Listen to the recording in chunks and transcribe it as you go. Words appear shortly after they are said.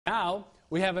Now,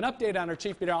 we have an update on our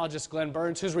chief meteorologist, Glenn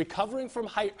Burns, who's recovering from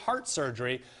heart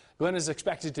surgery. Glenn is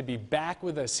expected to be back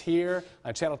with us here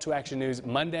on Channel 2 Action News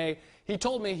Monday. He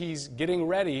told me he's getting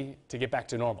ready to get back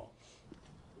to normal.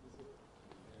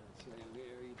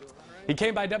 He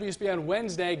came by WSB on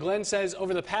Wednesday. Glenn says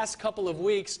over the past couple of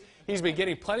weeks, he's been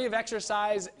getting plenty of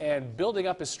exercise and building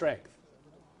up his strength.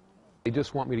 They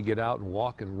just want me to get out and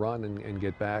walk and run and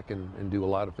get back and do a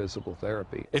lot of physical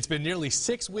therapy. It's been nearly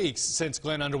 6 weeks since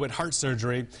Glenn underwent heart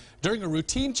surgery. During a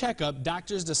routine checkup,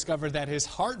 doctors discovered that his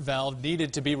heart valve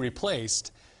needed to be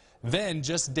replaced. Then,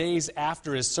 just days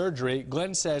after his surgery,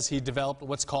 Glenn says he developed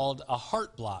what's called a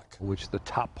heart block. Which the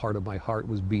top part of my heart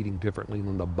was beating differently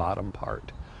than the bottom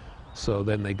part. So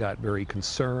then they got very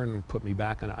concerned and put me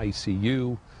back in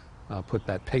ICU. Put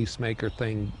that pacemaker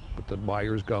thing with the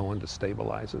wires going to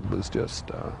stabilize it. It was just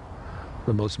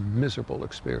the most miserable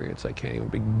experience. I can't even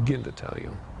begin to tell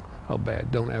you how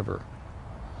bad. Don't ever.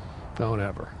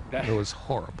 It was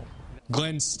horrible.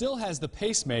 Glenn still has the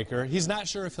pacemaker. He's not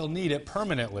sure if he'll need it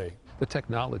permanently. The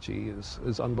technology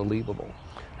is unbelievable.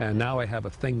 And now I have a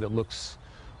thing that looks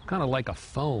kind of like a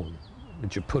phone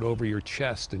that you put over your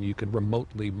chest, and you can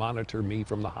remotely monitor me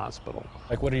from the hospital.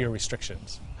 Like, what are your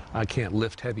restrictions? I can't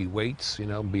lift heavy weights, you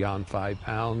know, beyond 5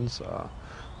 pounds.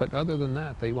 But other than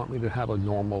that, they want me to have a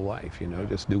normal life, you know,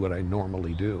 just do what I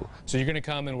normally do. So you're going to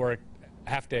come and work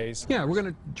half days? Yeah, I'm going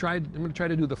to try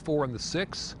to do the 4 and the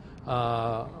 6,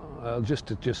 just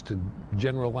to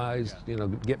generalize, you know,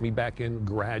 get me back in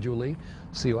gradually,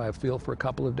 see how I feel for a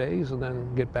couple of days, and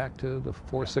then get back to the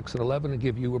 4, 6, and 11 and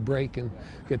give you a break and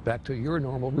get back to your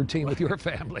normal routine with your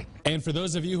family. And for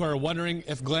those of you who are wondering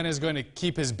if Glenn is going to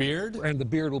keep his beard? And the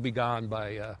beard will be gone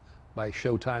by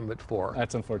showtime at 4.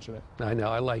 That's unfortunate. I know,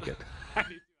 I like it.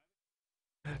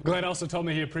 Glenn also told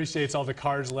me he appreciates all the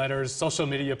cards, letters, social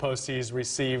media posts he's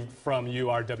received from you,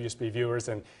 our WSB viewers,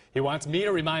 and he wants me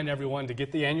to remind everyone to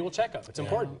get the annual checkup. It's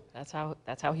important. That's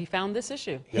how he found this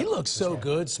issue. He looks so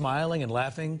good, smiling and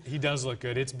laughing. He does look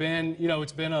good. It's been, you know,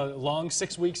 it's been a long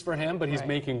 6 weeks for him, but he's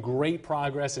making great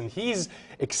progress, and he's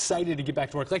excited to get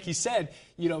back to work. Like he said,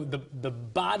 you know, the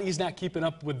body's not keeping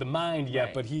up with the mind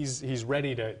yet, but he's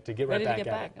ready to get right back at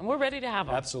it. And we're ready to have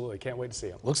him. Absolutely. Can't wait to see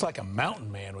him. Looks like a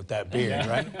mountain man with that beard,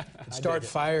 right? Could start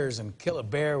fires and kill a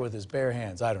bear with his bare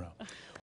hands. I don't know.